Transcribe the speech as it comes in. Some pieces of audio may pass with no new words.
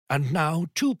And now,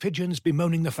 two pigeons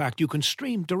bemoaning the fact you can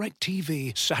stream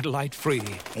DirecTV satellite-free.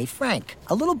 Hey, Frank,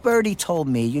 a little birdie told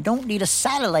me you don't need a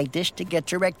satellite dish to get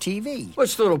DirecTV.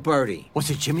 What's little birdie? Was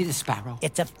it Jimmy the Sparrow?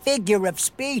 It's a figure of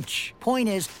speech. Point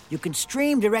is, you can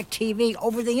stream DirecTV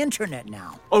over the internet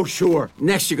now. Oh, sure.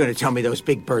 Next you're going to tell me those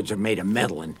big birds are made of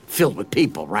metal and filled with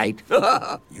people, right?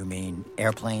 You mean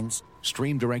airplanes?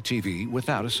 Stream DirecTV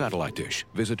without a satellite dish.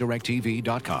 Visit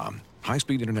DirecTV.com.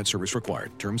 High-speed internet service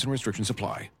required. Terms and restrictions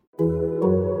apply. Go,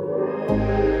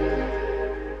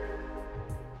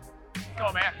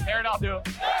 man. Tear it up, dude.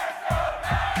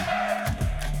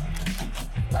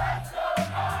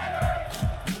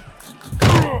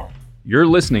 You're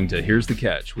listening to Here's the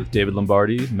Catch with David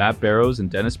Lombardi, Matt Barrows, and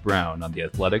Dennis Brown on the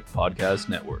Athletic Podcast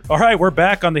Network. All right, we're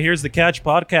back on the Here's the Catch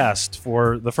podcast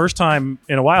for the first time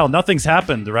in a while. Nothing's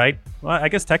happened, right? Well, I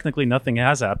guess technically nothing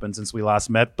has happened since we last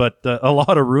met, but a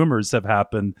lot of rumors have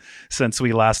happened since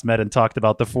we last met and talked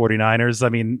about the 49ers. I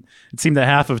mean, it seemed that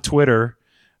half of Twitter,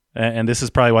 and this is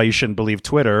probably why you shouldn't believe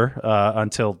Twitter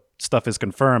until stuff is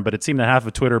confirmed, but it seemed that half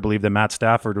of Twitter believed that Matt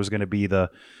Stafford was going to be the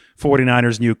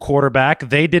 49ers' new quarterback.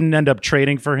 They didn't end up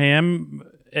trading for him.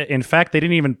 In fact, they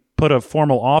didn't even put a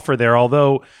formal offer there,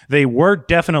 although they were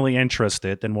definitely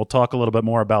interested, and we'll talk a little bit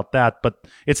more about that. But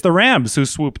it's the Rams who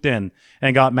swooped in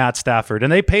and got Matt Stafford,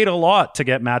 and they paid a lot to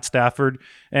get Matt Stafford,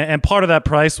 and part of that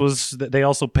price was that they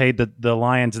also paid the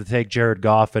Lions to take Jared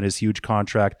Goff and his huge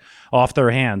contract off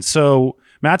their hands. So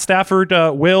Matt Stafford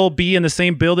will be in the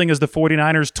same building as the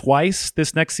 49ers twice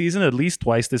this next season, at least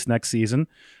twice this next season,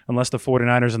 unless the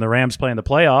 49ers and the Rams play in the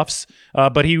playoffs.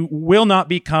 But he will not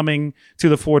be coming to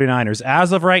the 49ers.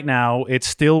 As of right now, it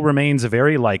still remains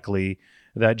very likely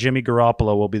that Jimmy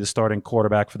Garoppolo will be the starting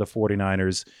quarterback for the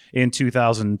 49ers in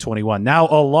 2021. Now,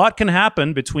 a lot can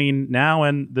happen between now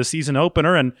and the season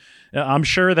opener, and I'm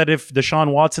sure that if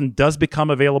Deshaun Watson does become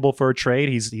available for a trade,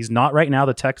 he's not right now.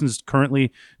 The Texans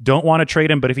currently don't want to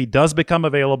trade him, but if he does become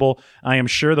available, I am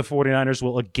sure the 49ers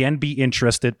will again be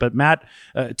interested. But Matt,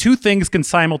 two things can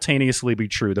simultaneously be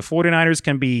true. The 49ers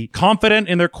can be confident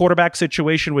in their quarterback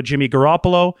situation with Jimmy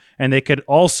Garoppolo, and they could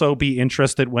also be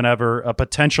interested whenever a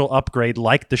potential upgrade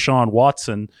like Deshaun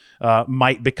Watson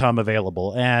might become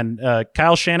available. And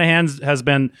Kyle Shanahan has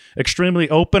been extremely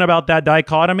open about that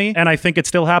dichotomy, and I think it's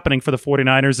still happening for the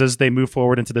 49ers as they move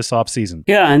forward into this offseason.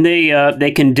 Yeah, and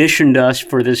they conditioned us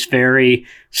for this very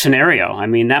scenario. I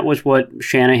mean, that was what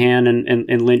Shanahan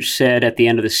and Lynch said at the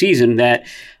end of the season, that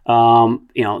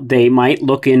they might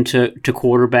look into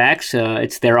quarterbacks.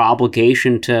 It's their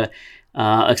obligation to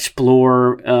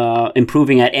explore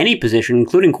improving at any position,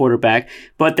 including quarterback,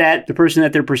 but that the person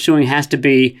that they're pursuing has to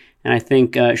be, and I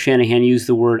think Shanahan used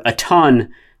the word, a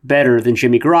ton better than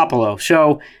Jimmy Garoppolo.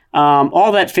 So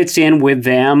all that fits in with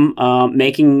them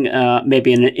making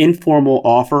maybe an informal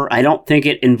offer. I don't think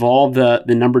it involved the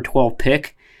number 12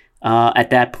 pick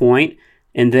at that point.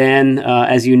 And then,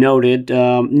 as you noted,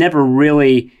 never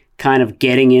really kind of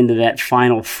getting into that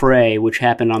final fray, which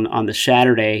happened on the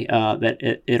Saturday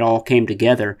that it all came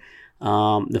together. The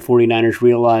 49ers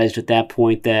realized at that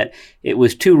point that it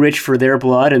was too rich for their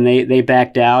blood, and they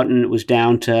backed out, and it was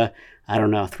down to,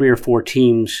 3 or 4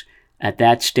 teams at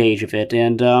that stage of it.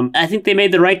 And I think they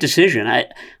made the right decision.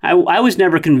 I was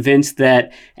never convinced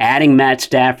that adding Matt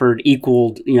Stafford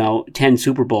equaled, 10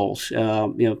 Super Bowls.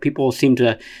 People seem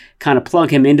to kind of plug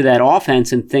him into that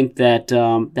offense and think that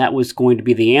that was going to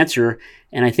be the answer.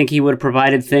 And I think he would have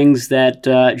provided things that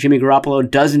Jimmy Garoppolo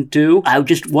doesn't do. I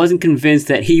just wasn't convinced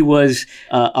that he was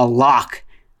a lock,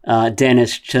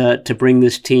 Dennis, to bring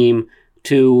this team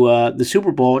to the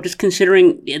Super Bowl, just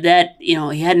considering that, he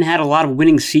hadn't had a lot of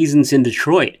winning seasons in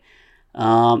Detroit.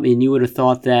 And you would have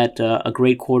thought that a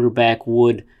great quarterback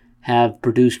would have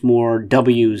produced more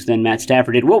W's than Matt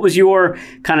Stafford did. What was your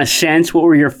kind of sense? What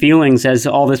were your feelings as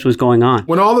all this was going on?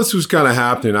 When all this was kind of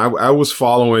happening, I was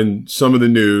following some of the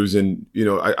news, and,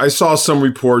 I saw some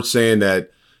reports saying that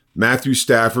Matthew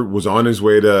Stafford was on his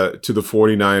way to the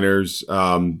 49ers,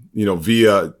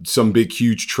 via some big,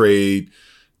 huge trade.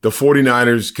 The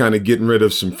 49ers kind of getting rid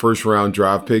of some first-round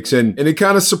draft picks. And it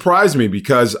kind of surprised me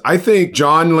because I think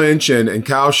John Lynch and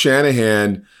Kyle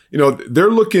Shanahan,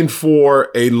 they're looking for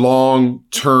a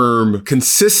long-term,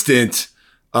 consistent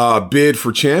bid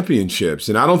for championships.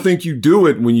 And I don't think you do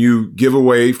it when you give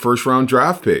away first-round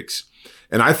draft picks.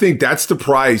 And I think that's the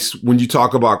price when you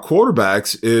talk about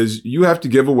quarterbacks, is you have to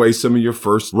give away some of your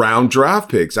first-round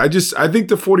draft picks. I think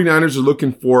the 49ers are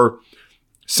looking for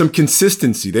some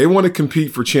consistency. They want to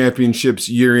compete for championships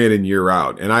year in and year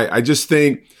out. And I just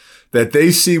think that they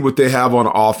see what they have on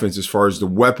offense as far as the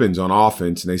weapons on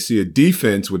offense, and they see a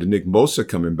defense with Nick Bosa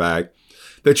coming back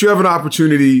that you have an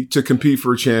opportunity to compete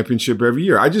for a championship every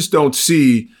year. I just don't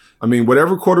see,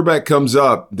 whatever quarterback comes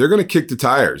up, they're going to kick the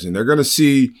tires and they're going to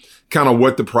see kind of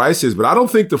what the price is. But I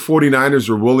don't think the 49ers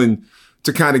are willing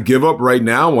to kind of give up right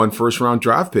now on first round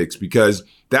draft picks, because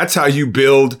that's how you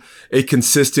build a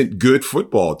consistent, good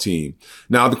football team.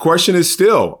 Now, the question is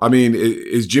still,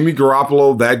 is Jimmy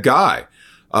Garoppolo that guy?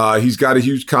 He's got a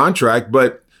huge contract,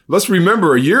 but let's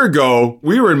remember, a year ago,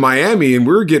 we were in Miami and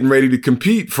we were getting ready to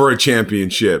compete for a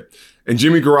championship, and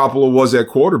Jimmy Garoppolo was at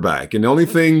quarterback. And the only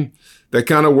thing that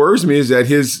kind of worries me is that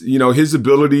his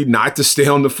ability not to stay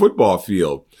on the football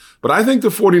field. But I think the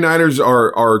 49ers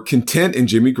are content in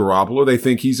Jimmy Garoppolo. They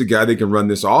think he's a guy that can run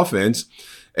this offense.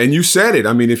 And you said it.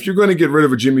 If you're going to get rid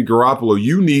of a Jimmy Garoppolo,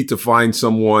 you need to find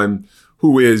someone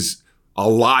who is a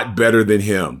lot better than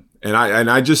him. And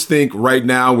I just think right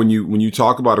now, when you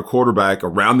talk about a quarterback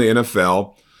around the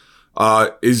NFL,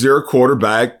 is there a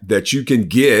quarterback that you can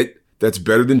get that's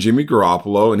better than Jimmy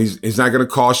Garoppolo? And he's not going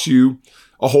to cost you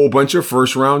a whole bunch of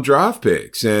first round draft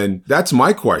picks. And that's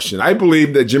my question. I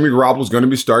believe that Jimmy Garoppolo is going to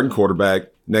be starting quarterback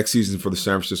next season for the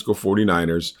San Francisco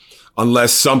 49ers,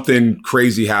 unless something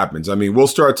crazy happens. We'll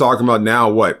start talking about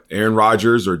now Aaron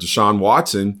Rodgers or Deshaun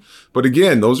Watson. But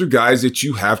again, those are guys that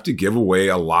you have to give away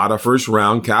a lot of first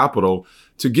round capital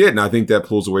to get. And I think that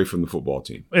pulls away from the football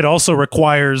team. It also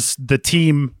requires the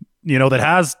team, that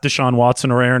has Deshaun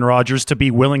Watson or Aaron Rodgers to be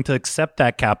willing to accept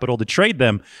that capital to trade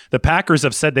them. The Packers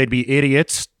have said they'd be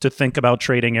idiots to think about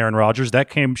trading Aaron Rodgers. That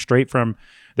came straight from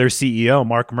their CEO,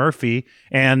 Mark Murphy.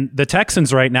 And the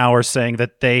Texans right now are saying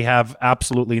that they have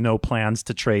absolutely no plans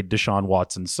to trade Deshaun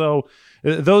Watson. So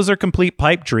those are complete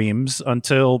pipe dreams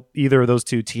until either of those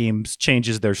two teams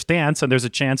changes their stance. And there's a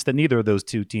chance that neither of those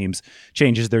two teams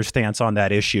changes their stance on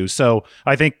that issue. So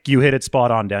I think you hit it spot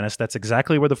on, Dennis. That's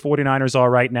exactly where the 49ers are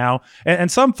right now.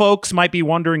 And some folks might be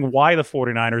wondering why the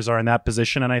 49ers are in that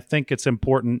position. And I think it's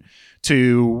important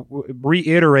to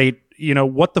reiterate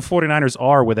what the 49ers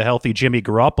are with a healthy Jimmy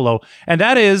Garoppolo. And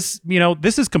that is,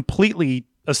 this is completely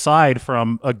aside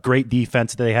from a great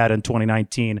defense that they had in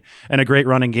 2019 and a great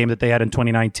running game that they had in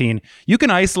 2019. You can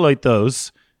isolate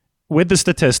those with the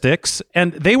statistics,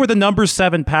 and they were the number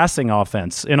 7 passing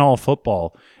offense in all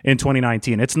football in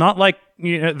 2019. It's not like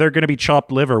they're going to be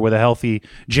chopped liver with a healthy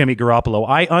Jimmy Garoppolo.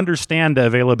 I understand the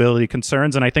availability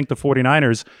concerns, and I think the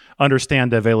 49ers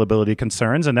understand the availability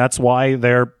concerns, and that's why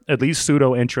they're at least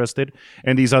pseudo-interested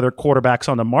in these other quarterbacks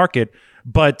on the market.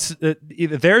 But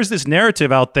there's this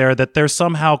narrative out there that they're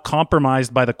somehow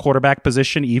compromised by the quarterback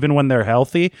position even when they're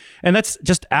healthy, and that's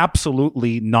just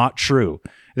absolutely not true.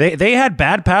 They had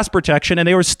bad pass protection, and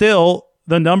they were still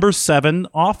the number 7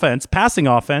 passing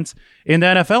offense in the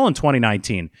NFL in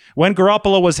 2019. When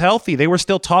Garoppolo was healthy, they were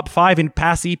still top 5 in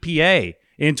pass EPA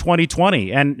in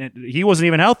 2020, and he wasn't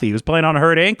even healthy. He was playing on a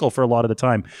hurt ankle for a lot of the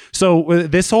time. So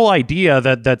this whole idea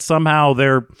that somehow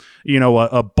they're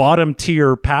a bottom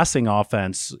tier passing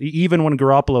offense, even when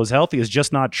Garoppolo is healthy, is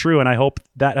just not true. And I hope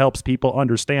that helps people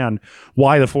understand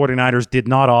why the 49ers did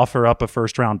not offer up a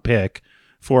first round pick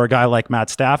for a guy like Matt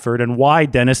Stafford, and why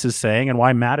Dennis is saying and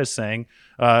why Matt is saying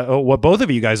what both of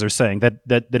you guys are saying, that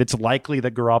it's likely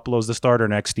that Garoppolo is the starter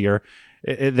next year.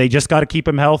 They just got to keep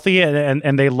him healthy,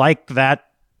 and they like that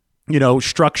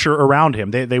structure around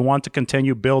him. They want to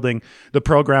continue building the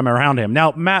program around him.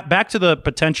 Now, Matt, back to the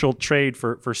potential trade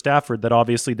for Stafford that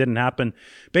obviously didn't happen.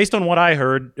 Based on what I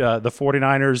heard, the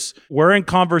 49ers were in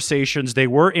conversations. They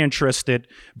were interested,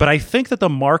 but I think that the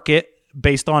market,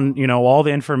 based on all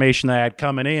the information that I had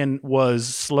coming in,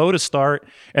 was slow to start,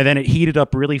 and then it heated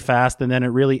up really fast, and then it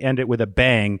really ended with a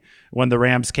bang when the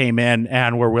Rams came in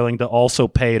and were willing to also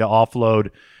pay to offload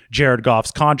Jared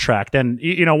Goff's contract. And,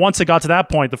 once it got to that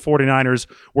point, the 49ers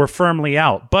were firmly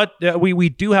out. But we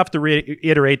do have to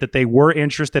reiterate that they were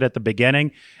interested at the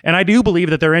beginning. And I do believe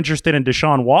that they're interested in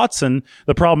Deshaun Watson.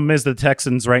 The problem is the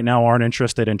Texans right now aren't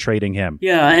interested in trading him.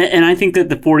 Yeah, and I think that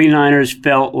the 49ers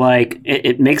felt like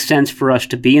it makes sense for us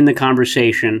to be in the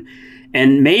conversation.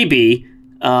 And maybe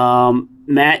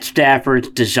Matt Stafford's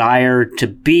desire to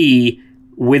be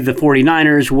with the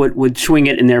 49ers would swing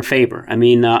it in their favor. I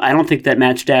don't think that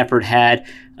Matt Stafford had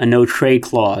a no-trade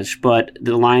clause, but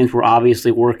the Lions were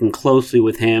obviously working closely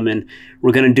with him and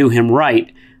were going to do him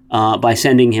right by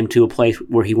sending him to a place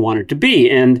where he wanted to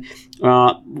be. And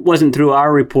wasn't through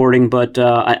our reporting, but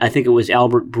I think it was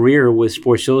Albert Breer with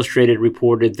Sports Illustrated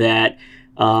reported that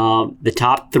the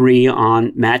top 3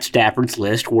 on Matt Stafford's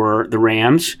list were the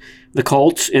Rams, the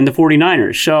Colts, and the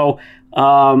 49ers. So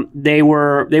they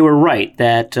were right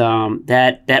that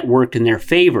that worked in their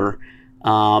favor,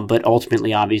 but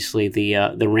ultimately, obviously,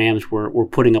 the Rams were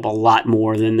putting up a lot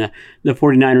more than the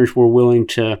 49ers were willing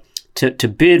to to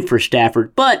bid for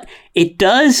Stafford. But it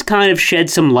does kind of shed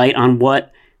some light on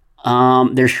what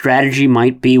their strategy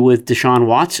might be with Deshaun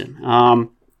Watson.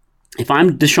 If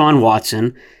I'm Deshaun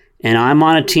Watson and I'm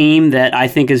on a team that I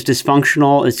think is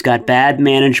dysfunctional, it's got bad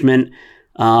management,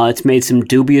 it's made some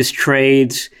dubious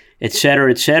trades, et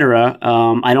cetera,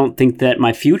 I don't think that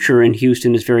my future in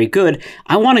Houston is very good.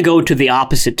 I want to go to the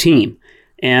opposite team.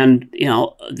 And,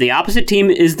 the opposite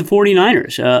team is the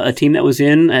 49ers, a team that was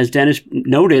in, as Dennis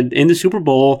noted, in the Super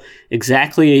Bowl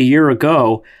exactly a year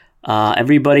ago.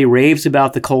 Everybody raves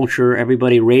about the culture.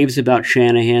 Everybody raves about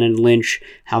Shanahan and Lynch,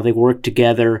 how they work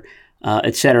together,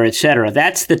 et cetera, et cetera.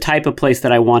 That's the type of place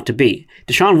that I want to be.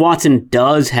 Deshaun Watson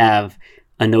does have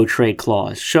a no-trade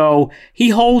clause, so he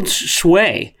holds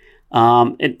sway.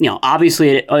 Obviously,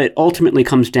 it ultimately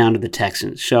comes down to the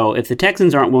Texans. So if the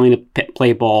Texans aren't willing to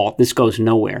play ball, this goes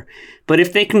nowhere. But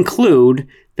if they conclude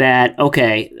that,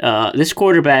 okay, this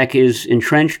quarterback is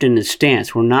entrenched in his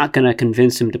stance, we're not going to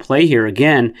convince him to play here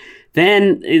again,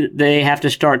 then they have to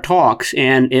start talks.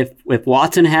 And if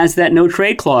Watson has that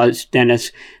no-trade clause,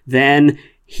 Dennis, then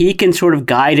he can sort of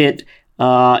guide it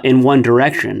in one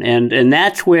direction. And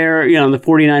that's where, the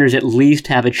 49ers at least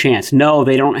have a chance. No,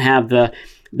 they don't have the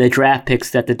draft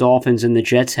picks that the Dolphins and the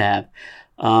Jets have.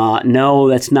 No,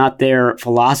 that's not their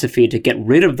philosophy to get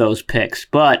rid of those picks.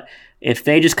 But if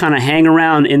they just kind of hang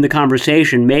around in the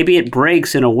conversation, maybe it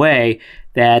breaks in a way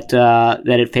that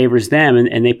it favors them,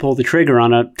 and they pull the trigger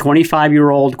on a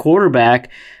 25-year-old quarterback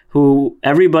who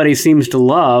everybody seems to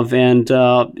love, and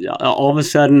all of a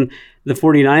sudden the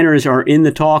 49ers are in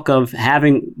the talk of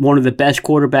having one of the best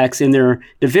quarterbacks in their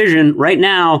division. Right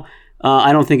now,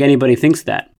 I don't think anybody thinks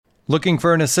that. Looking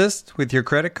for an assist with your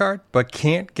credit card, but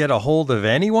can't get a hold of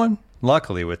anyone?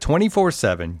 Luckily, with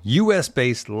 24/7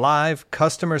 U.S.-based live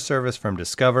customer service from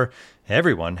Discover,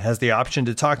 everyone has the option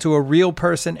to talk to a real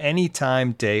person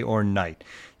anytime, day or night.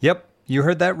 Yep, you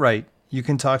heard that right. You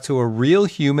can talk to a real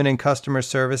human in customer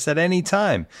service at any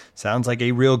time. Sounds like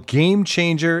a real game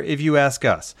changer if you ask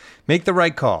us. Make the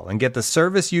right call and get the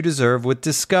service you deserve with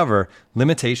Discover.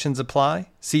 Limitations apply.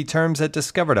 See terms at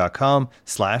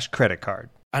discover.com/creditcard.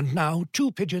 And now,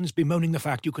 two pigeons bemoaning the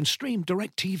fact you can stream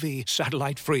DirecTV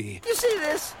satellite-free. You see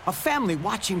this? A family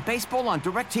watching baseball on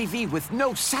DirecTV with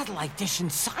no satellite dish in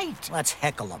sight. Let's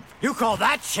heckle them. You call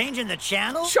that changing the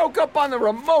channel? Choke up on the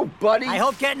remote, buddy. I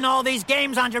hope getting all these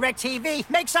games on DirecTV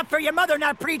makes up for your mother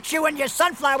not pre-chewing your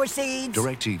sunflower seeds.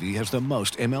 DirecTV has the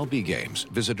most MLB games.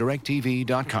 Visit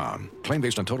DirecTV.com. Claim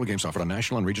based on total games offered on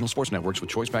national and regional sports networks with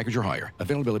choice package or higher.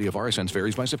 Availability of RSNs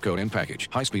varies by zip code and package.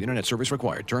 High-speed internet service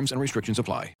required. Terms and restrictions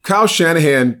apply. Kyle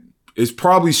Shanahan is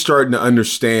probably starting to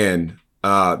understand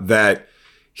that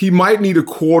he might need a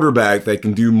quarterback that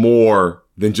can do more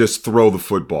than just throw the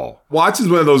football. Watson's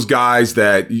one of those guys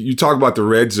that you talk about the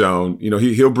red zone,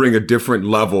 he'll bring a different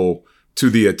level to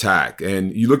the attack.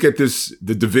 And you look at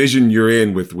the division you're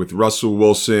in with Russell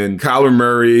Wilson, Kyler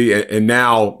Murray, and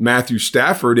now Matthew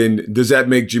Stafford. And does that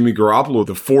make Jimmy Garoppolo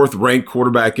the fourth ranked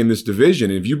quarterback in this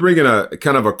division? And if you bring in a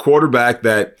kind of a quarterback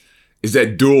that is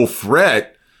that dual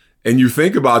threat, and you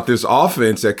think about this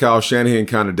offense that Kyle Shanahan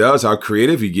kind of does, how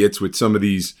creative he gets with some of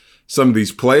these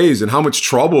plays and how much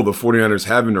trouble the 49ers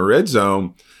have in the red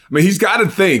zone. I mean, he's got to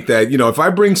think that, if I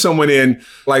bring someone in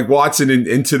like Watson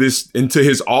into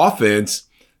his offense,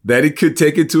 that it could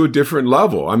take it to a different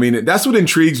level. I mean, that's what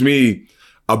intrigues me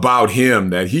about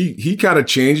him, that he kind of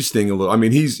changes things a little. I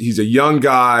mean, he's a young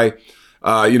guy.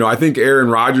 I think Aaron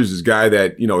Rodgers is a guy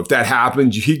that, if that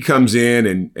happens, he comes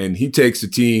in and he takes the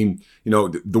team,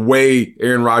 the way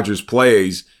Aaron Rodgers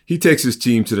plays, he takes his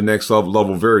team to the next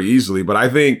level very easily. But I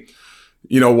think,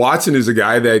 Watson is a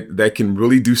guy that can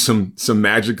really do some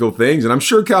magical things. And I'm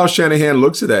sure Kyle Shanahan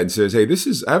looks at that and says, hey,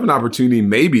 I have an opportunity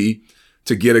maybe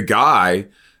to get a guy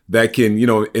that can,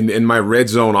 in my red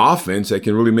zone offense, that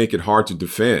can really make it hard to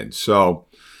defend. So,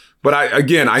 but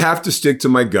I have to stick to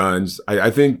my guns. I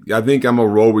think I'm a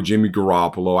roll with Jimmy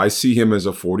Garoppolo. I see him as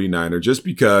a 49er just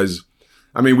because,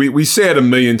 we say it a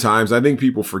million times. I think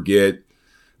people forget.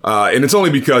 And it's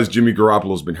only because Jimmy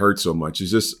Garoppolo's been hurt so much.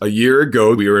 It's just a year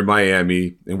ago, we were in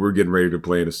Miami and we were getting ready to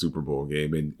play in a Super Bowl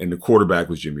game. And the quarterback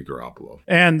was Jimmy Garoppolo.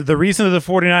 And the reason that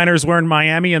the 49ers were in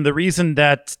Miami and the reason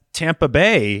that Tampa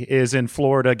Bay is in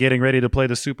Florida getting ready to play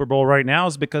the Super Bowl right now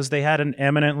is because they had an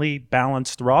eminently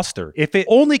balanced roster. If it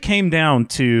only came down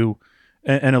to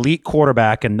an elite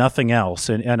quarterback and nothing else,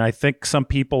 and I think some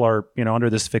people are,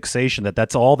 under this fixation that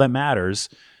that's all that matters,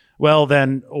 well,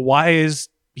 then why is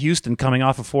Houston coming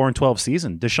off a 4-12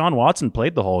 season? Deshaun Watson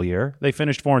played the whole year. They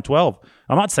finished 4-12.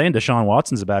 I'm not saying Deshaun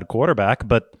Watson's a bad quarterback,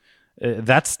 but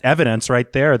That's evidence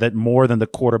right there that more than the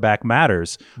quarterback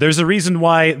matters. There's a reason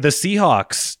why the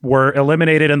Seahawks were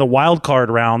eliminated in the wild card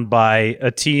round by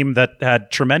a team that had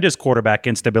tremendous quarterback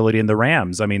instability in the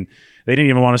Rams. I mean, they didn't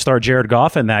even want to start Jared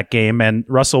Goff in that game, and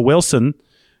Russell Wilson,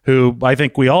 who I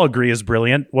think we all agree is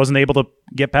brilliant, wasn't able to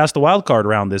get past the wild card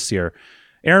round this year.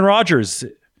 Aaron Rodgers,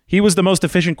 he was the most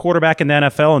efficient quarterback in the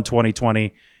NFL in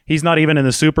 2020. He's not even in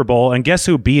the Super Bowl. And guess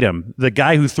who beat him? The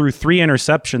guy who threw 3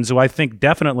 interceptions, who I think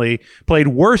definitely played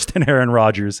worse than Aaron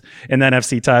Rodgers in the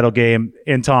NFC title game,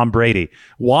 in Tom Brady.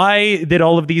 Why did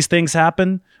all of these things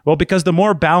happen? Well, because the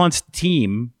more balanced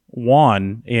team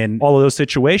won in all of those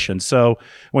situations. So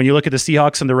when you look at the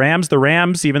Seahawks and the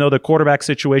Rams, even though the quarterback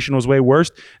situation was way worse,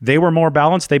 they were more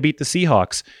balanced. They beat the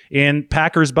Seahawks. In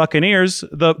Packers Buccaneers,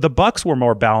 the Bucs were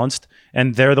more balanced,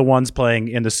 and they're the ones playing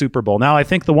in the Super Bowl. Now, I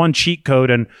think the one cheat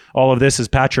code in all of this is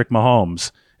Patrick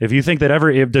Mahomes. If you think that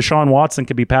if Deshaun Watson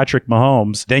could be Patrick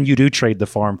Mahomes, then you do trade the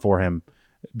farm for him,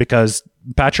 because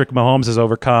Patrick Mahomes has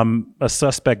overcome a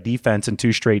suspect defense in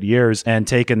 2 straight years and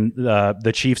taken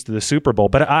the Chiefs to the Super Bowl.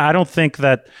 But I don't think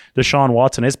that Deshaun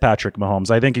Watson is Patrick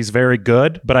Mahomes. I think he's very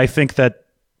good, but I think that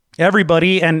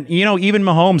everybody, and even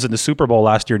Mahomes in the Super Bowl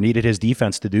last year needed his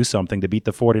defense to do something to beat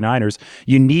the 49ers.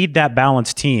 You need that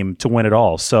balanced team to win it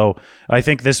all. So I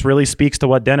think this really speaks to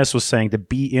what Dennis was saying. To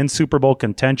be in Super Bowl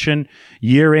contention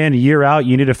year in, year out,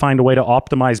 you need to find a way to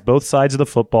optimize both sides of the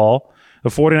football. The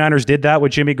 49ers did that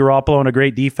with Jimmy Garoppolo and a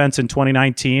great defense in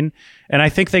 2019. And I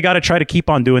think they got to try to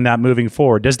keep on doing that moving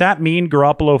forward. Does that mean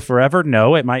Garoppolo forever?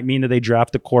 No. It might mean that they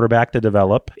draft a quarterback to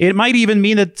develop. It might even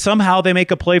mean that somehow they make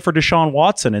a play for Deshaun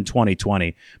Watson in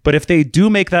 2020. But if they do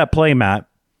make that play, Matt,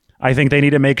 I think they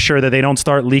need to make sure that they don't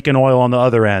start leaking oil on the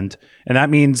other end. And that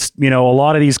means, a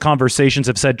lot of these conversations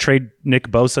have said trade Nick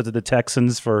Bosa to the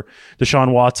Texans for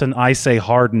Deshaun Watson. I say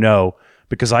hard no,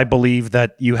 because I believe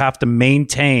that you have to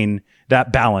maintain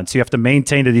that balance. You have to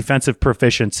maintain the defensive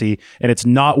proficiency, and it's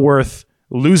not worth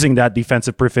losing that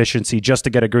defensive proficiency just to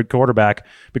get a good quarterback,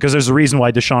 because there's a reason why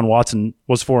Deshaun Watson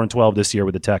was 4-12 this year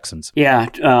with the Texans. Yeah,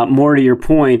 more to your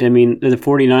point, I mean, the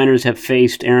 49ers have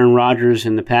faced Aaron Rodgers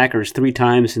and the Packers 3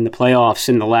 times in the playoffs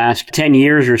in the last 10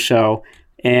 years or so.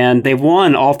 And they've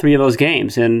won all 3 of those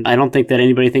games. And I don't think that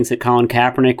anybody thinks that Colin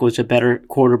Kaepernick was a better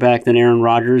quarterback than Aaron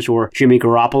Rodgers, or Jimmy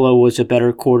Garoppolo was a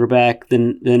better quarterback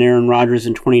than Aaron Rodgers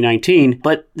in 2019.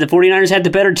 But the 49ers had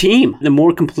the better team, the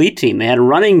more complete team. They had a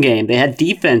running game. They had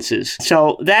defenses.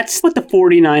 So that's what the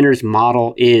 49ers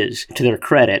model is, to their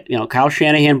credit. Kyle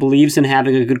Shanahan believes in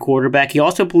having a good quarterback. He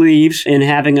also believes in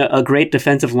having a great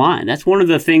defensive line. That's one of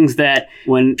the things that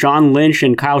when John Lynch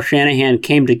and Kyle Shanahan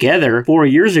came together 4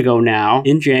 years ago now,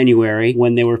 in January,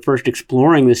 when they were first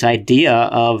exploring this idea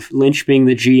of Lynch being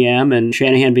the GM and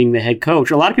Shanahan being the head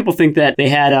coach, a lot of people think that they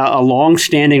had a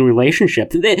long-standing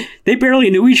relationship. They barely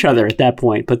knew each other at that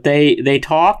point, but they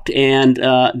talked, and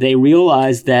they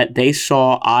realized that they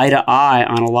saw eye to eye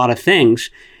on a lot of things.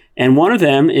 And one of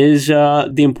them is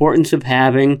the importance of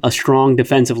having a strong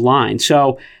defensive line.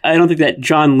 So I don't think that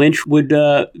John Lynch would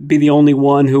be the only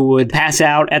one who would pass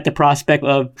out at the prospect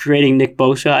of trading Nick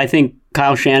Bosa. I think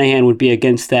Kyle Shanahan would be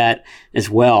against that as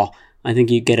well. I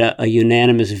think you get a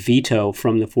unanimous veto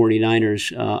from the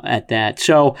 49ers at that.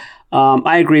 So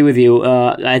I agree with you.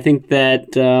 I think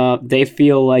that they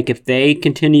feel like if they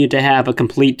continue to have a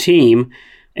complete team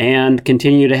and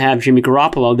continue to have Jimmy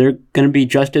Garoppolo, they're going to be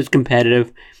just as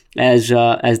competitive as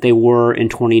they were in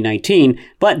 2019.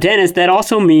 But Dennis, that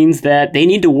also means that they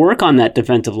need to work on that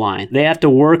defensive line. They have to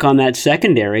work on that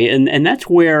secondary, and that's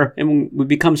where we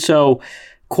become so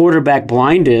quarterback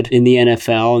blinded in the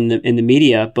NFL and in the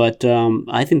media. But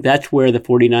I think that's where the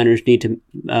 49ers need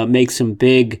to make some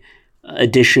big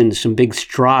additions, some big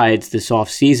strides this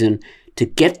offseason to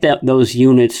get those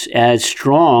units as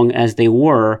strong as they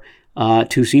were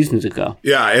 2 seasons ago.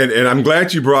 Yeah, and I'm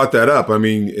glad you brought that up. I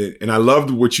mean, and I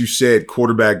loved what you said,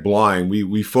 quarterback blind.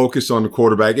 We focus on the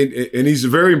quarterback, and he's a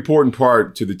very important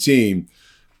part to the team.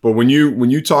 But when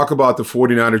you talk about the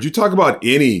 49ers, you talk about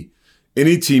any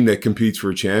team that competes for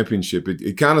a championship,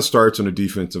 it kind of starts on the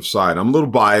defensive side. I'm a little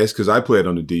biased because I played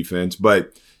on the defense,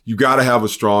 but you got to have a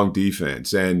strong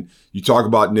defense. And you talk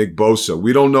about Nick Bosa.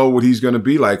 We don't know what he's going to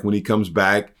be like when he comes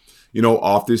back,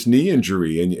 off this knee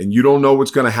injury. And you don't know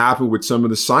what's going to happen with some of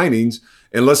the signings.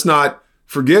 And let's not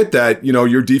forget that,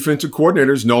 your defensive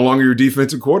coordinator is no longer your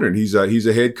defensive coordinator. He's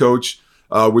a head coach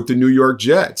with the New York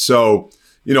Jets. So,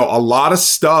 a lot of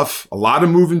stuff, a lot of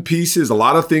moving pieces, a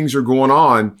lot of things are going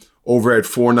on over at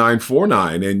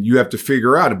 4949, and you have to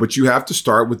figure out it. But you have to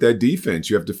start with that defense.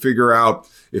 You have to figure out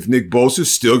if Nick Bosa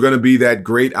is still going to be that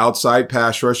great outside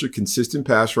pass rusher, consistent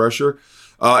pass rusher.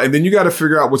 And then you got to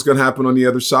figure out what's going to happen on the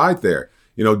other side there.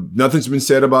 Nothing's been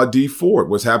said about Dee Ford.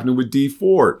 What's happening with Dee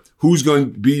Ford? Who's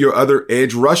going to be your other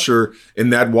edge rusher in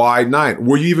that wide nine?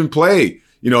 Will you even play,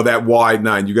 that wide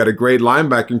nine? You got a great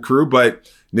linebacking crew,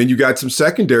 but then you got some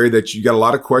secondary that you got a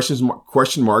lot of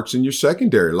question marks in your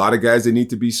secondary. A lot of guys that need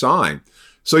to be signed.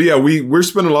 So yeah, we're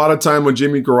spending a lot of time on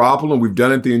Jimmy Garoppolo, and we've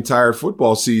done it the entire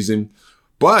football season.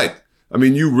 But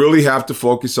you really have to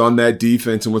focus on that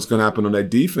defense and what's going to happen on that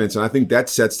defense. And I think that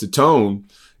sets the tone,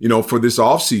 for this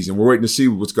offseason. We're waiting to see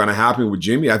what's going to happen with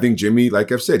Jimmy. I think Jimmy,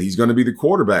 like I've said, he's going to be the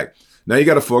quarterback. Now you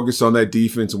got to focus on that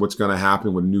defense and what's going to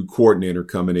happen with a new coordinator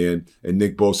coming in and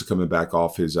Nick Bosa coming back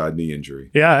off his knee injury.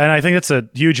 Yeah, and I think it's a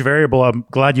huge variable. I'm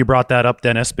glad you brought that up,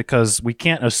 Dennis, because we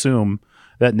can't assume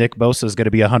that Nick Bosa is going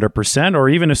to be 100% or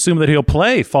even assume that he'll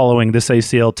play following this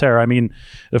ACL tear.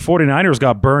 The 49ers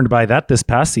got burned by that this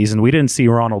past season. We didn't see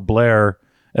Ronald Blair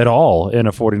at all in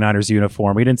a 49ers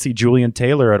uniform. We didn't see Julian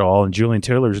Taylor at all, and Julian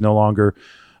Taylor is no longer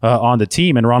on the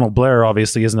team. And Ronald Blair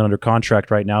obviously isn't under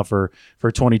contract right now for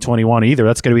 2021 either.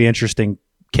 That's going to be interesting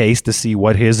case to see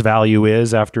what his value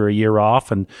is after a year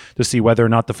off and to see whether or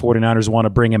not the 49ers want to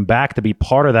bring him back to be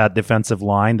part of that defensive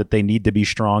line that they need to be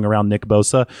strong around Nick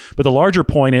Bosa. But the larger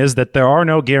point is that there are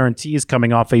no guarantees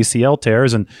coming off ACL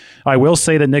tears. And I will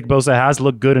say that Nick Bosa has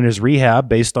looked good in his rehab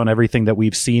based on everything that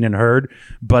we've seen and heard.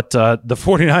 But the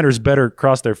 49ers better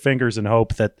cross their fingers and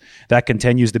hope that that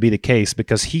continues to be the case,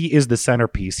 because he is the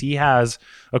centerpiece. He has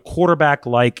a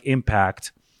quarterback-like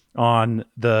impact on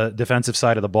the defensive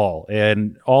side of the ball.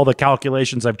 And all the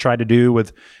calculations I've tried to do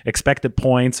with expected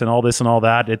points and all this and all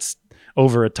that, it's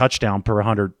over a touchdown per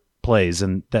 100 plays.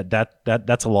 And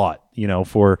that's a lot,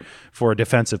 for a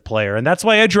defensive player. And that's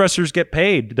why edge rushers get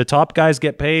paid. The top guys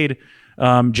get paid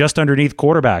just underneath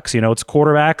quarterbacks. It's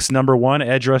quarterbacks number one,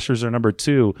 edge rushers are number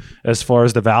two as far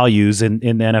as the values in the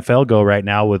NFL go right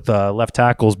now, with left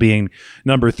tackles being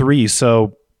number three.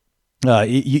 So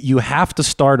you have to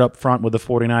start up front with the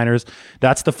 49ers.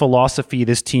 That's the philosophy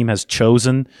this team has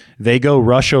chosen. They go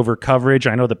rush over coverage.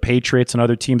 I know the Patriots and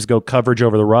other teams go coverage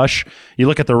over the rush. You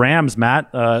look at the Rams, Matt,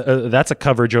 that's a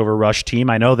coverage over rush team.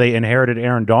 I know they inherited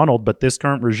Aaron Donald, but this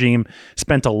current regime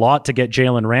spent a lot to get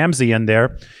Jalen Ramsey in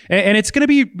there. And it's going to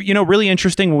be, really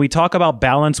interesting when we talk about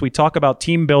balance, we talk about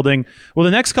team building. Well, the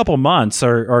next couple months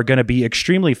are going to be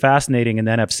extremely fascinating in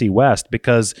the NFC West,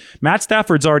 because Matt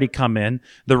Stafford's already come in.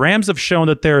 The Rams have shown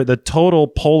that they're the total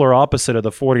polar opposite of the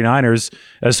 49ers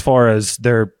as far as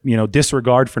their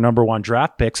disregard for number one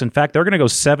draft picks. In fact, they're going to go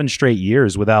 7 straight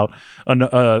years without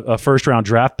a first round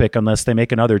draft pick unless they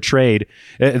make another trade.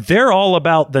 They're all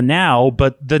about the now,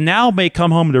 but the now may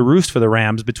come home to roost for the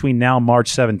Rams between now and March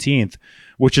 17th,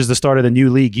 which is the start of the new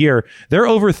league year. They're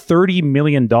over $30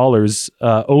 million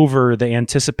over the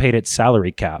anticipated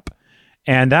salary cap.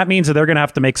 And that means that they're going to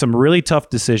have to make some really tough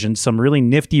decisions, some really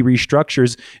nifty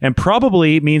restructures, and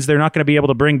probably means they're not going to be able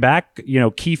to bring back,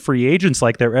 key free agents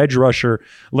like their edge rusher,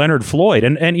 Leonard Floyd.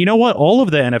 And you know what? All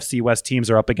of the NFC West teams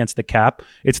are up against the cap.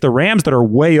 It's the Rams that are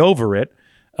way over it.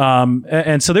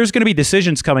 And so there's going to be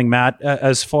decisions coming, Matt,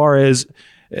 as far as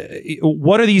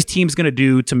what are these teams going to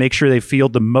do to make sure they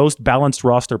field the most balanced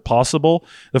roster possible?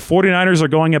 The 49ers are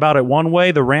going about it one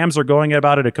way. The Rams are going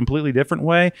about it a completely different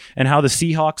way. And how the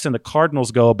Seahawks and the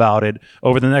Cardinals go about it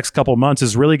over the next couple of months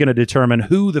is really going to determine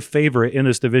who the favorite in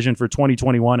this division for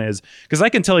 2021 is. Because I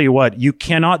can tell you what, you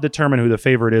cannot determine who the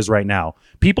favorite is right now.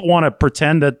 People want to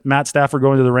pretend that Matt Stafford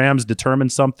going to the Rams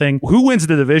determines something. Who wins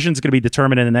the division is going to be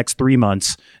determined in the next 3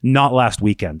 months, not last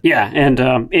weekend. Yeah, and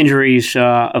injuries,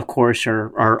 of course,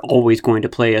 are always going to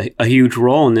play a huge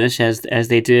role in this, as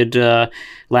they did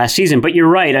last season. But you're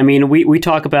right. We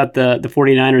talk about the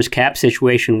 49ers cap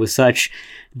situation with such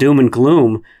doom and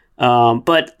gloom,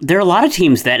 but there are a lot of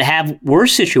teams that have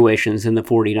worse situations than the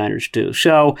 49ers do.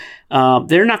 So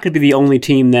they're not going to be the only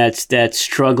team that's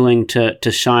struggling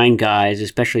to sign guys,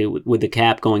 especially with the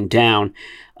cap going down.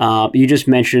 You just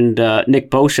mentioned Nick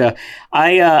Bosa.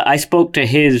 I spoke to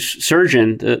his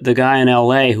surgeon, the guy in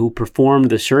L.A. who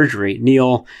performed the surgery,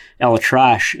 Neil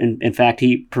ElAttrache. In fact,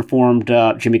 he performed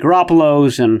Jimmy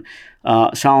Garoppolo's and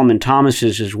Solomon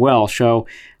Thomas's as well. So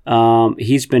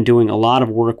he's been doing a lot of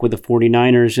work with the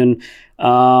 49ers.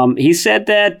 And he said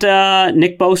that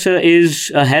Nick Bosa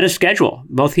is ahead of schedule.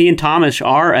 Both he and Thomas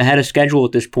are ahead of schedule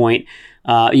at this point.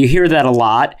 You hear that a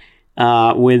lot.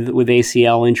 With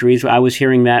ACL injuries. I was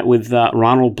hearing that with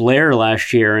Ronald Blair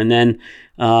last year, and then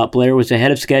Blair was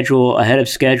ahead of schedule,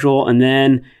 and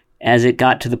then as it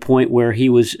got to the point where he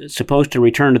was supposed to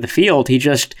return to the field, he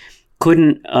just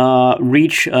couldn't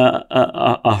reach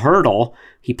a hurdle.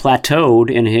 He plateaued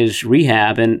in his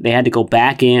rehab, and they had to go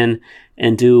back in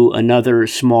and do another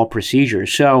small procedure.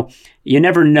 So you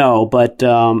never know, but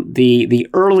the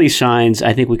early signs,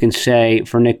 I think we can say,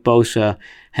 for Nick Bosa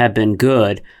have been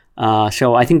good.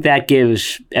 So I think that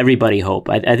gives everybody hope.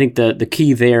 I think the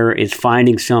key there is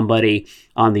finding somebody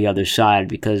on the other side,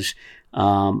 because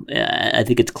I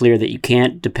think it's clear that you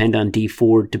can't depend on Dee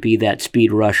Ford to be that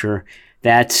speed rusher.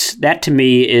 That to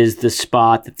me is the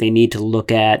spot that they need to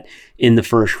look at in the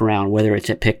first round, whether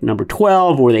it's at pick number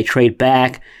 12 or they trade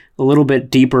back a little bit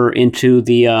deeper into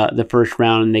the first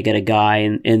round and they get a guy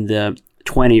in the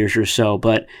 20s or so.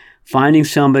 But finding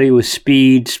somebody with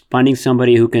speed, finding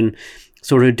somebody who can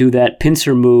sort of do that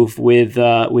pincer move with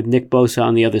Nick Bosa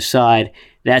on the other side,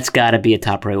 that's got to be a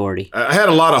top priority. I had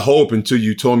a lot of hope until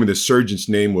you told me the surgeon's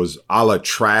name was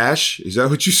ElAttrache. Is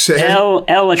that what you said?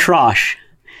 ElAttrache.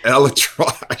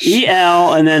 ElAttrache.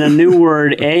 E-L and then a new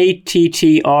word,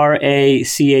 ATTRACHE.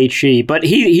 But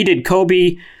he did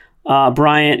Kobe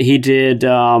Bryant. He did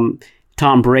Tom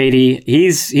Brady.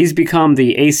 He's become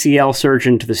the ACL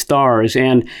surgeon to the stars.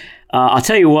 And I'll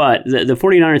tell you what, the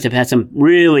 49ers have had some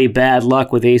really bad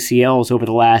luck with ACLs over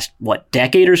the last,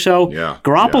 decade or so? Yeah.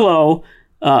 Garoppolo,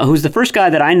 who's the first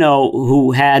guy that I know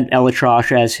who had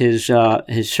ElAttrache as his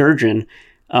surgeon,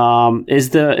 is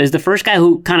the first guy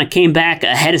who kind of came back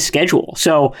ahead of schedule.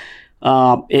 So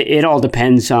it all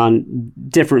depends on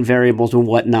different variables and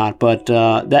whatnot. But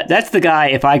that's the guy,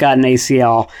 if I got an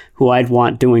ACL, who I'd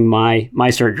want doing my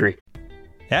surgery.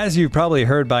 As you've probably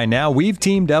heard by now, we've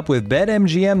teamed up with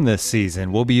BetMGM this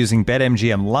season. We'll be using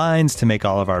BetMGM lines to make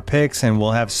all of our picks, and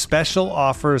we'll have special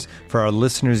offers for our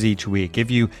listeners each week. If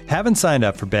you haven't signed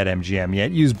up for BetMGM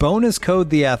yet, use bonus code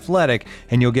The Athletic,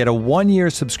 and you'll get a 1-year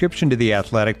subscription to The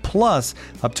Athletic, plus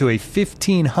up to a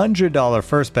 $1,500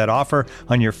 first bet offer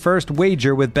on your first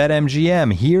wager with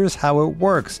BetMGM. Here's how it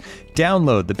works.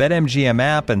 Download the BetMGM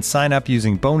app and sign up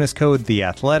using bonus code The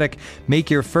Athletic. Make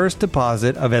your first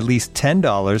deposit of at least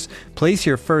 $10. Place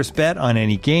your first bet on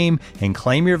any game and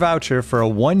claim your voucher for a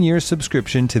 1-year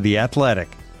subscription to The Athletic.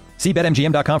 See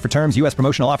BetMGM.com for terms. U.S.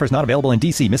 promotional offers not available in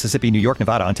D.C., Mississippi, New York,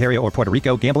 Nevada, Ontario, or Puerto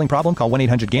Rico. Gambling problem? Call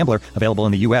 1-800-GAMBLER. Available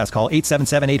in the U.S. Call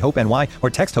 877-8-HOPE-NY or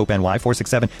text HOPE-NY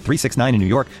 467-369 in New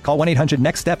York. Call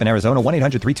 1-800-NEXT-STEP in Arizona.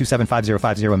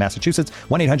 1-800-327-5050 in Massachusetts.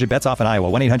 1-800-BETS-OFF in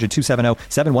Iowa.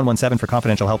 1-800-270-7117 for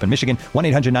confidential help in Michigan.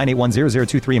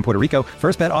 1-800-981-0023 in Puerto Rico.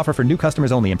 First bet offer for new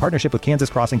customers only in partnership with Kansas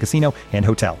Crossing Casino and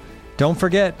Hotel. Don't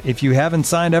forget, if you haven't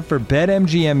signed up for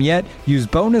BetMGM yet, use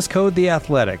bonus code The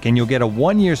Athletic, and you'll get a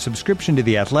 1-year subscription to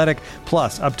The Athletic,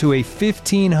 plus up to a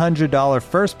 $1,500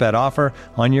 first bet offer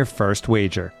on your first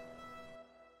wager.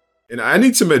 And I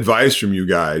need some advice from you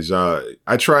guys.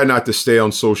 I try not to stay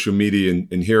on social media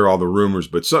and hear all the rumors,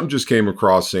 but something just came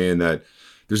across saying that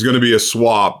there's going to be a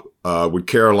swap with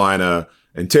Carolina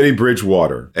and Teddy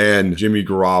Bridgewater and Jimmy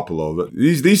Garoppolo.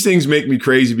 These things make me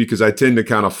crazy because I tend to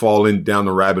kind of fall down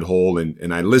the rabbit hole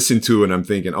and I listen to it and I'm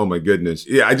thinking, oh my goodness.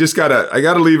 Yeah, I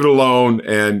gotta leave it alone.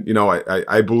 And,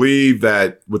 I believe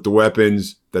that with the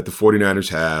weapons that the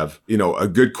 49ers have, a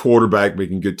good quarterback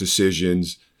making good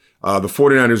decisions, the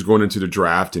 49ers going into the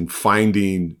draft and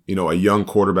finding, a young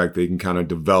quarterback they can kind of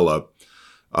develop,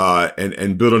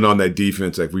 and building on that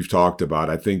defense like we've talked about.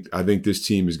 I think this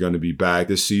team is going to be back.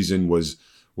 This season was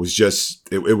just,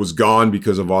 it was gone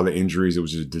because of all the injuries. It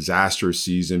was a disastrous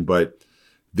season, but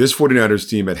this 49ers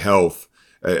team at health,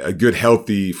 a good,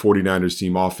 healthy 49ers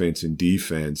team offense and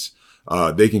defense,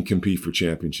 they can compete for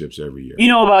championships every year. You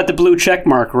know about the blue check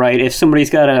mark, right? If somebody's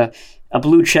got a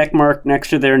blue check mark next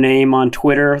to their name on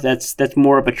Twitter, that's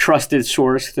more of a trusted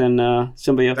source than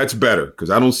somebody else. That's better because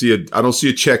I don't see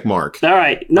a check mark. All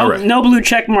right, no blue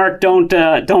check mark. Don't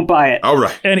buy it. All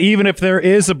right. And even if there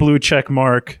is a blue check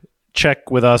mark,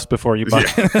 check with us before you buy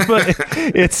it. But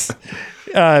it's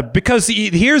because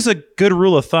here's a good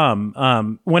rule of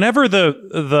thumb. Whenever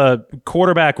the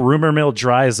quarterback rumor mill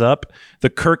dries up, the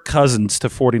Kirk Cousins to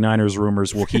 49ers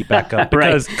rumors will heat back up.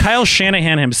 Because right. Kyle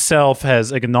Shanahan himself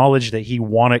has acknowledged that he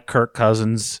wanted Kirk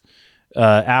Cousins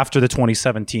after the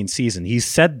 2017 season. He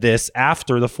said this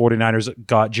after the 49ers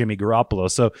got Jimmy Garoppolo.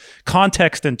 So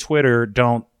context and Twitter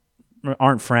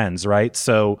aren't friends, right?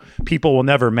 So people will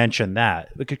never mention that.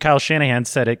 Kyle Shanahan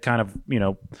said it kind of,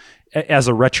 as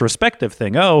a retrospective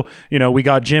thing. Oh, we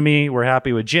got Jimmy. We're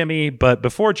happy with Jimmy. But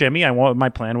before Jimmy, my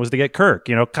plan was to get Kirk.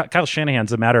 Kyle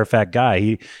Shanahan's a matter-of-fact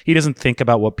guy. He doesn't think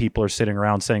about what people are sitting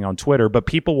around saying on Twitter, but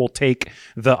people will take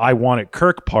the I wanted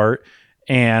Kirk part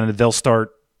and they'll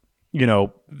start,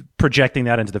 projecting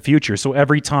that into the future. So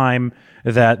every time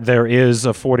that there is a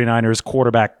 49ers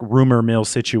quarterback rumor mill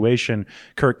situation,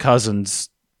 Kirk Cousins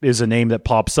is a name that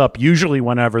pops up usually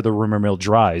whenever the rumor mill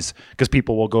dries, because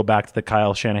people will go back to the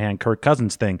Kyle Shanahan, Kirk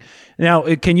Cousins thing.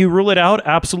 Now, can you rule it out?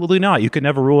 Absolutely not. You can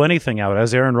never rule anything out.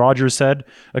 As Aaron Rodgers said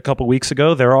a couple weeks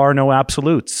ago, there are no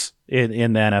absolutes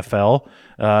in the NFL,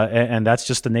 and that's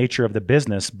just the nature of the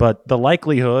business. But the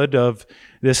likelihood of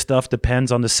this stuff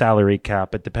depends on the salary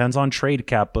cap. It depends on trade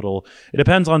capital. It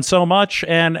depends on so much.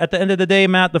 And at the end of the day,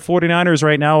 Matt, the 49ers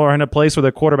right now are in a place where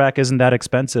their quarterback isn't that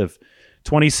expensive.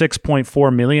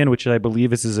 $26.4 million, which I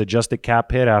believe is his adjusted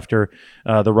cap hit after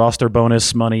the roster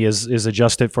bonus money is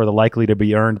adjusted for the likely to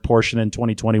be earned portion in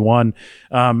 2021.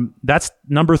 That's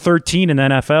number 13 in the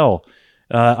NFL.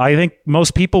 I think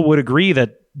most people would agree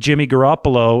that Jimmy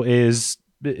Garoppolo is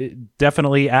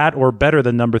definitely at or better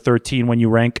than number 13 when you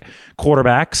rank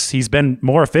quarterbacks. He's been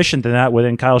more efficient than that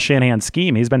within Kyle Shanahan's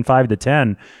scheme. He's been 5 to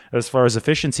 10 as far as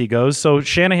efficiency goes. So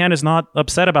Shanahan is not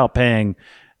upset about paying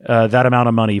that amount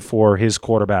of money for his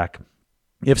quarterback.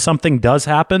 If something does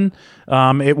happen,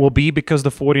 it will be because the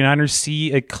 49ers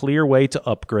see a clear way to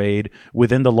upgrade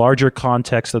within the larger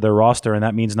context of their roster, and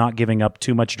that means not giving up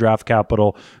too much draft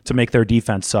capital to make their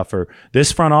defense suffer.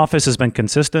 This front office has been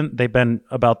consistent. They've been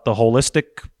about the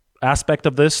holistic aspect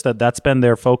of this, that's been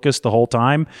their focus the whole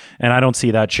time, and I don't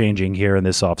see that changing here in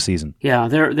this offseason. Yeah,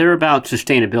 they're about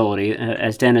sustainability,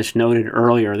 as Dennis noted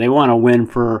earlier. They want to win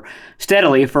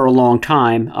steadily for a long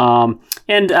time,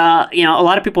 and a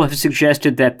lot of people have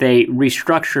suggested that they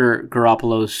restructure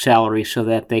Garoppolo's salary so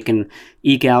that they can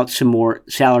eke out some more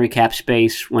salary cap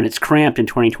space when it's cramped in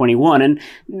 2021, and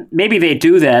maybe they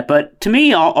do that. But to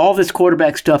me, all this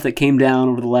quarterback stuff that came down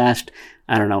over the last,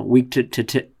 week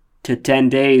to 10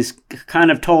 days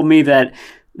kind of told me that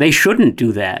they shouldn't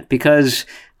do that, because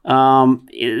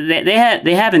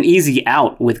they have an easy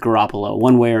out with Garoppolo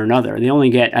one way or another. They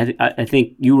only get, I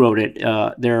think you wrote it,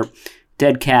 their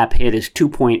dead cap hit is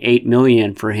 $2.8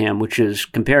 million for him, which is,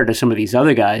 compared to some of these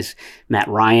other guys, Matt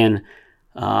Ryan,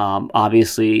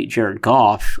 obviously Jared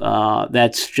Goff,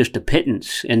 that's just a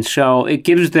pittance. And so it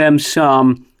gives them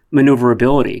some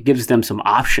maneuverability, it gives them some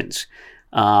options.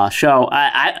 So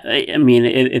I mean,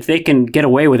 if they can get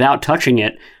away without touching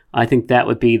it, I think that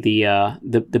would be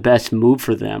the best move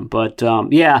for them. But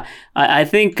I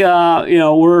think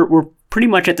we're pretty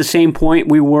much at the same point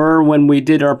we were when we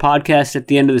did our podcast at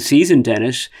the end of the season,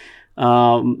 Dennis. A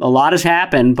lot has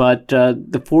happened, but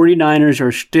the 49ers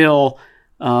are still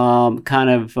kind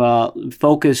of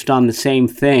focused on the same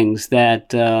things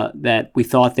that we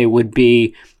thought they would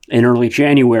be in early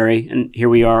January, and here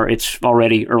we are, it's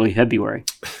already early February.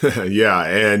 Yeah,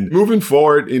 and moving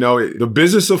forward, the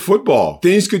business of football,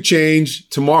 things could change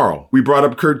tomorrow. We brought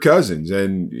up Kirk Cousins,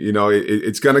 and,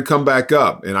 it's going to come back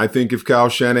up. And I think if Kyle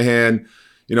Shanahan,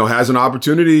 has an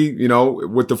opportunity,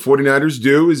 what the 49ers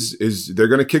do is they're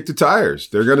going to kick the tires.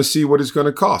 They're going to see what it's going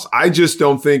to cost. I just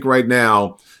don't think right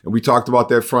now, and we talked about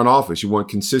that front office, you want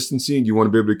consistency and you want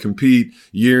to be able to compete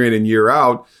year in and year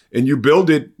out, and you build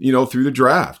it, through the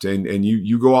draft, and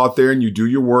you go out there and you do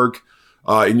your work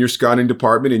in your scouting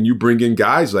department, and you bring in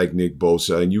guys like Nick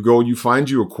Bosa, and you go and you find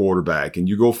you a quarterback, and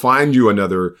you go find you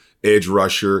another edge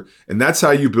rusher, and that's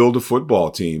how you build a football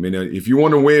team. And if you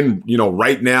want to win,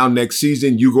 right now, next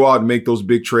season, you go out and make those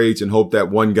big trades and hope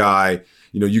that one guy,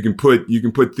 you can put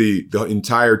the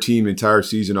entire team, entire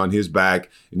season on his back,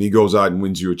 and he goes out and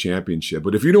wins you a championship.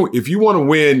 But if you want to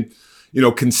win,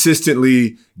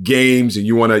 consistently games, and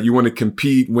you want to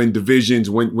compete, win divisions,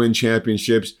 win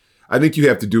championships, I think you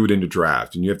have to do it in the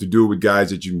draft, and you have to do it with guys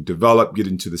that you can develop, get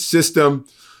into the system,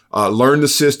 learn the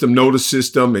system, know the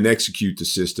system, and execute the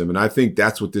system. And I think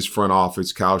that's what this front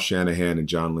office, Kyle Shanahan and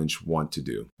John Lynch, want to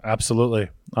do. Absolutely.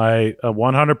 I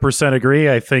 100% agree.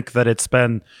 I think that it's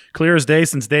been clear as day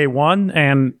since day one.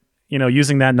 And,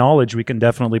 using that knowledge, we can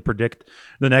definitely predict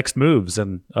the next moves.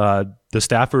 And the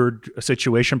Stafford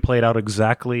situation played out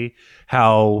exactly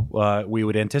how we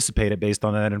would anticipate it based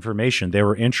on that information. They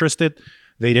were interested.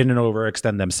 They didn't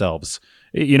overextend themselves.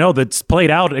 That's played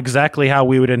out exactly how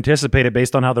we would anticipate it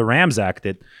based on how the Rams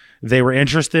acted. They were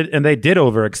interested, and they did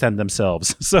overextend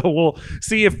themselves. So we'll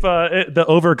see if the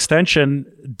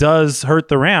overextension does hurt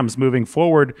the Rams moving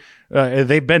forward.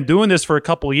 They've been doing this for a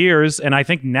couple years, and I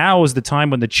think now is the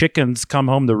time when the chickens come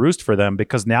home to roost for them,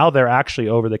 because now they're actually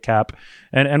over the cap,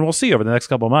 and we'll see over the next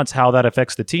couple of months how that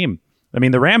affects the team. I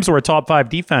mean, the Rams were a top 5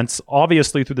 defense,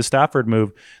 obviously, through the Stafford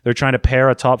move. They're trying to pair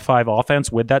a top 5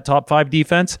 offense with that top 5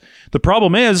 defense. The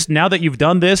problem is, now that you've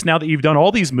done this, now that you've done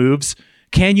all these moves,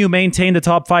 can you maintain the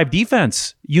top 5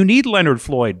 defense? You need Leonard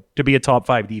Floyd to be a top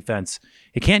 5 defense.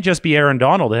 It can't just be Aaron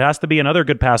Donald. It has to be another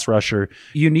good pass rusher.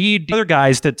 You need other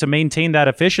guys to maintain that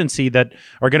efficiency that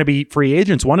are going to be free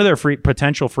agents. One of their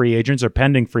potential free agents or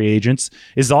pending free agents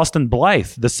is Austin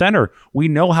Blythe, the center. We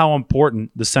know how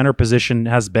important the center position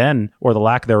has been, or the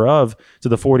lack thereof, to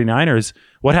the 49ers.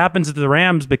 What happens if the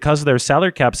Rams, because of their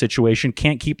salary cap situation,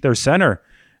 can't keep their center?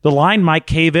 The line might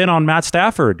cave in on Matt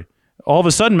Stafford. All of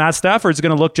a sudden, Matt Stafford's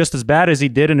going to look just as bad as he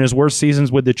did in his worst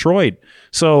seasons with Detroit.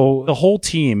 So the whole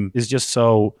team is just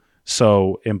so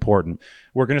important.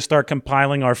 We're going to start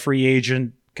compiling our free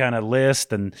agent kind of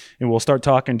list, and we'll start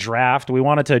talking draft. We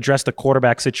wanted to address the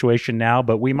quarterback situation now,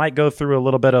 but we might go through a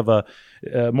little bit of a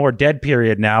more dead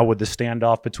period now with the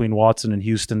standoff between Watson and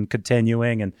Houston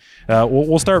continuing, and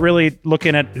we'll start really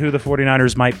looking at who the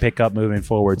 49ers might pick up moving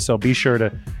forward. So be sure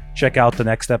to check out the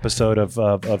next episode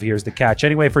of Here's the Catch.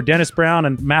 Anyway, for Dennis Brown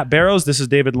and Matt Barrows, this is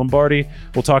David Lombardi.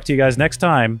 We'll talk to you guys next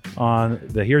time on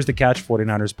the Here's the Catch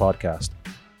 49ers podcast.